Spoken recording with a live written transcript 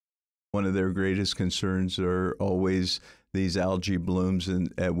One of their greatest concerns are always these algae blooms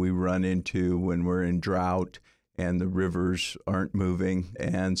that we run into when we're in drought and the rivers aren't moving.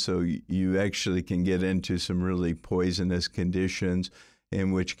 And so you actually can get into some really poisonous conditions,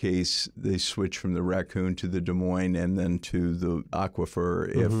 in which case they switch from the raccoon to the Des Moines and then to the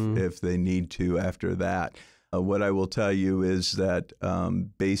aquifer if they need to after that. What I will tell you is that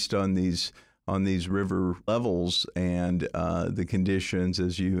based on these river levels and the conditions,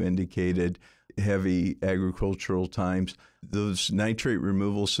 as you indicated, heavy agricultural times, those nitrate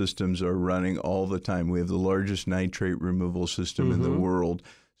removal systems are running all the time. We have the largest nitrate removal system in the world.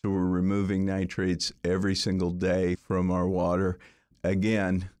 So we're removing nitrates every single day from our water.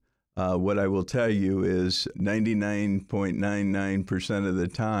 Again, what I will tell you is 99.99% of the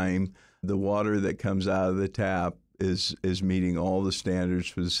time, the water that comes out of the tap is meeting all the standards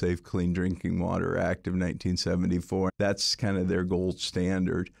for the Safe Clean Drinking Water Act of 1974. That's kind of their gold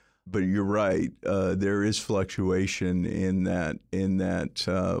standard. But you're right, there is fluctuation in that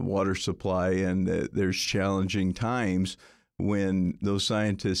water supply, and there's challenging times when those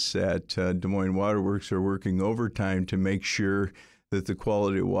scientists at Des Moines Water Works are working overtime to make sure that the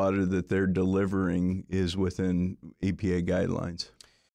quality of water that they're delivering is within EPA guidelines.